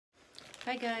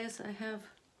Hi guys, I have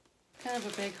kind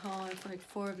of a big haul. I have like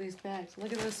 4 of these bags.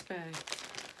 Look at this bag.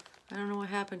 I don't know what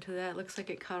happened to that. Looks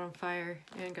like it caught on fire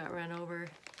and got run over.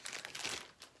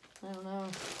 I don't know.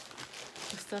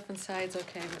 The stuff inside's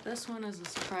okay, but this one is a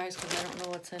surprise because I don't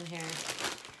know what's in here.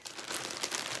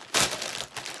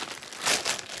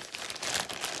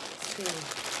 Let's see.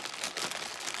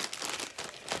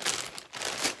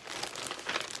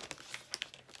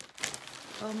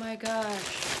 Oh my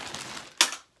gosh.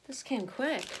 This came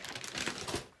quick.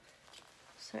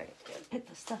 Sorry, gotta pick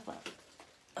the stuff up.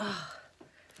 Oh,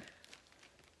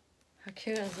 how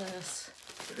cute is this?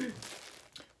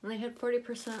 When they hit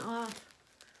 40% off,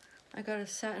 I got a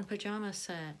satin pajama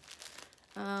set.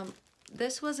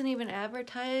 This wasn't even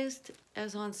advertised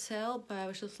as on sale, but I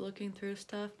was just looking through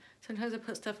stuff. Sometimes I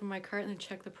put stuff in my cart and then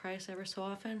check the price ever so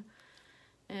often.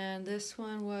 And this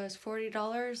one was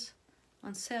 $40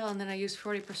 on sale, and then I used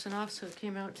 40% off, so it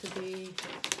came out to be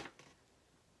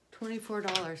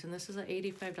 $24, and this is an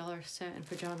 $85 satin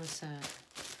pajama set.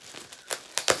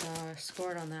 So I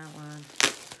scored on that one.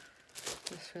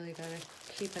 Just really gotta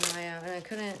keep an eye out. And I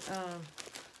couldn't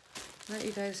let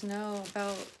you guys know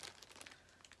about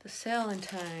the sale in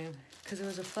time because it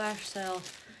was a flash sale.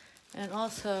 And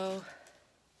also,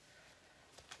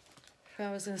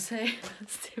 I was gonna say,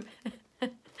 stupid.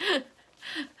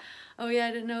 Oh yeah,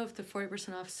 I didn't know if the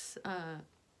 40% off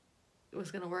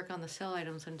was gonna work on the sale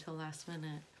items until last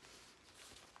minute.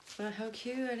 But how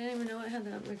cute, I didn't even know it had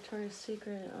that Victoria's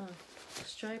Secret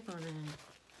stripe on it.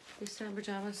 These satin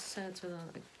pajama sets are the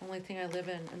only thing I live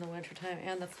in the wintertime,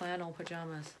 and the flannel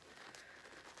pajamas.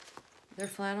 Their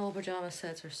flannel pajama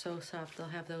sets are so soft. They'll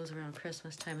have those around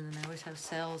Christmas time, and then they always have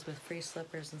sales with free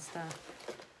slippers and stuff.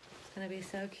 It's gonna be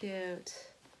so cute.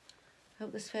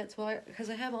 Hope this fits well, because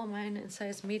I have all mine in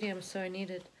size medium, so I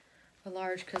needed a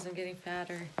large because I'm getting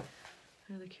fatter.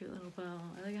 Really cute little bow.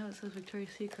 I like how it says Victoria's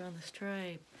Secret on the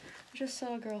stripe. I just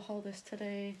saw a girl haul this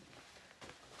today,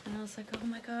 and I was like, oh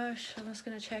my gosh, I was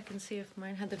gonna check and see if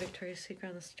mine had the Victoria's Secret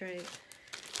on the stripe.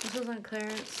 This was on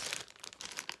clearance.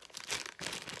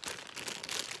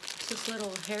 It's just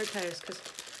little hair ties, because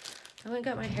I went and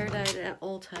got my hair dyed at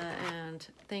Ulta and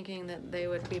thinking that they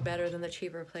would be better than the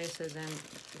cheaper places, and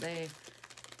they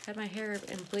had my hair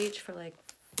in bleach for like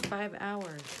 5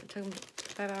 hours. It took them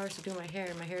 5 hours to do my hair,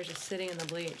 and my hair is just sitting in the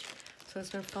bleach. So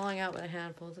it's been falling out with a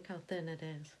handful. Look how thin it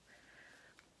is.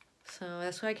 So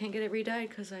that's why I can't get it re-dyed,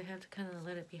 because I have to kind of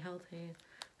let it be healthy.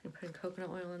 I'm putting coconut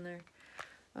oil in there.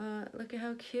 Look at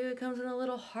how cute. It comes in a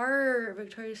little heart,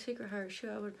 Victoria's Secret heart. Shoot,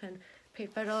 I would have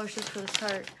paid $5 just for this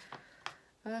heart.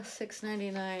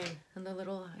 $6.99. And the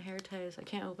little hair ties, I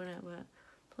can't open it, but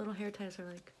the little hair ties are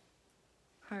like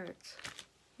hearts.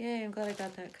 Yay, I'm glad I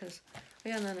got that, because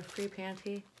yeah, and then a free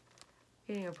panty.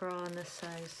 Getting a bra in this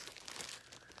size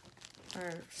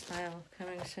or style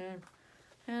coming soon.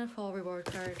 And a fall reward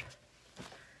card.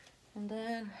 And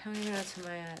then, how many minutes am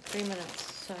I at? 3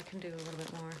 minutes, so I can do a little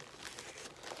bit more.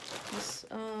 This,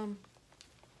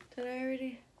 did I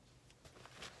already?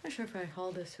 I'm not sure if I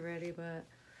hauled this already, but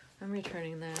I'm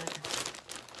returning that.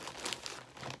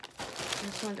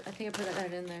 This one, I think I put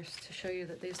that in there to show you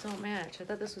that these don't match. I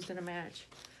thought this was gonna match.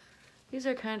 These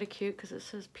are kind of cute because it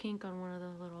says pink on one of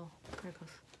the little, there it goes.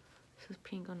 It says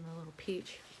pink on the little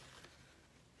peach.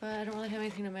 But I don't really have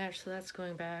anything to match, so that's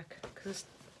going back because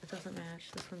it doesn't match.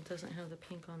 This one doesn't have the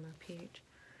pink on the peach.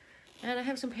 And I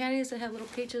have some panties that have little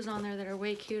peaches on there that are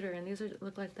way cuter, and these are,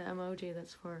 look like the emoji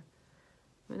that's for,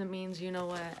 that means you know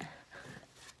what.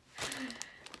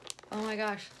 Oh my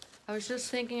gosh, I was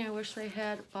just thinking I wish they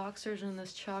had boxers in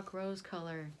this chalk rose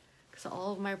color, because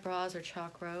all of my bras are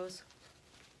chalk rose.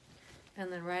 And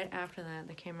then right after that,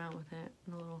 they came out with it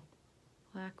in the little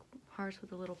black hearts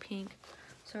with a little pink.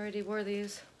 So I already wore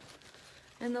these.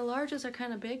 And the larges are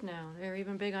kind of big now. They're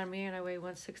even big on me, and I weigh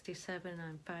 167 and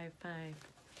I'm 5'5".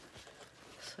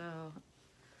 So,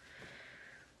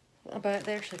 but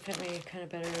they actually fit me kind of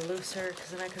better, looser,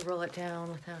 because then I could roll it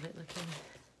down without it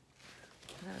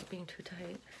being too tight.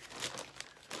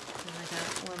 And I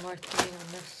got one more thing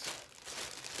on this.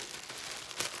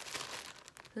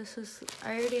 This is,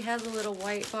 I already had the little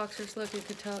white boxers. Look, you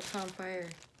could tell it's on fire.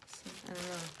 So, I don't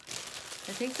know.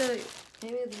 I think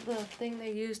maybe the thing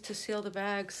they use to seal the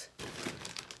bags,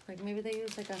 like maybe they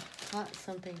use like a hot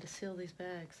something to seal these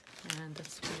bags. And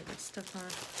that's where it got stuck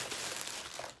on.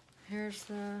 Here's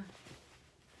the,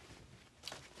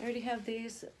 I already have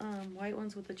these white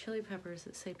ones with the chili peppers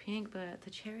that say pink, but the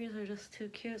cherries are just too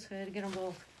cute, so I had to get them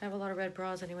both. I have a lot of red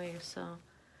bras anyway, so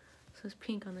it says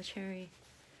pink on the cherry.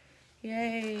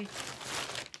 Yay!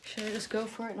 Should I just go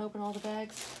for it and open all the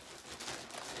bags?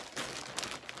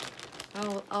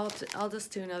 I'll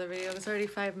just do another video. It's already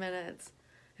 5 minutes.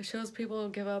 It shows people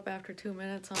give up after 2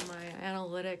 minutes on my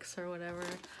analytics or whatever.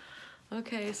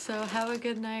 Okay, so have a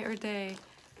good night or day.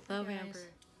 Love, Hey, Amber.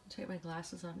 Take my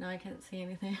glasses off. Now I can't see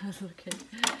anything. I was looking.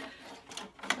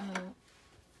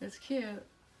 It's cute.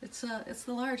 It's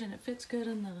the large and it fits good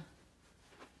in the.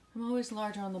 I'm always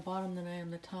larger on the bottom than I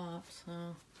am the top. So,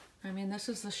 I mean, this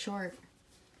is the short.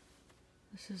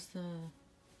 This is the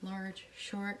large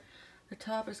short. The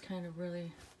top is kind of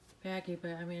really baggy,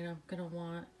 but I mean, I'm gonna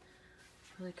want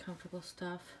really comfortable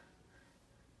stuff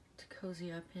to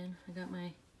cozy up in. I got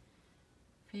my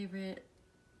favorite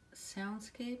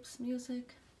Soundscapes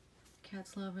music.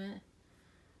 Cats love it.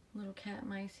 Little cat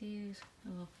miceies. A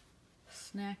little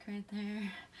snack right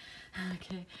there.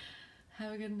 Okay.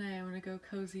 Have a good night. I'm gonna go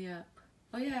cozy up.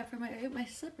 Oh yeah, for my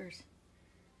slippers.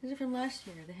 These are from last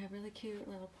year. They have really cute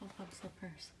little pom-pom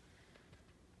slippers.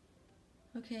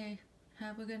 Okay.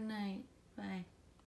 Have a good night. Bye.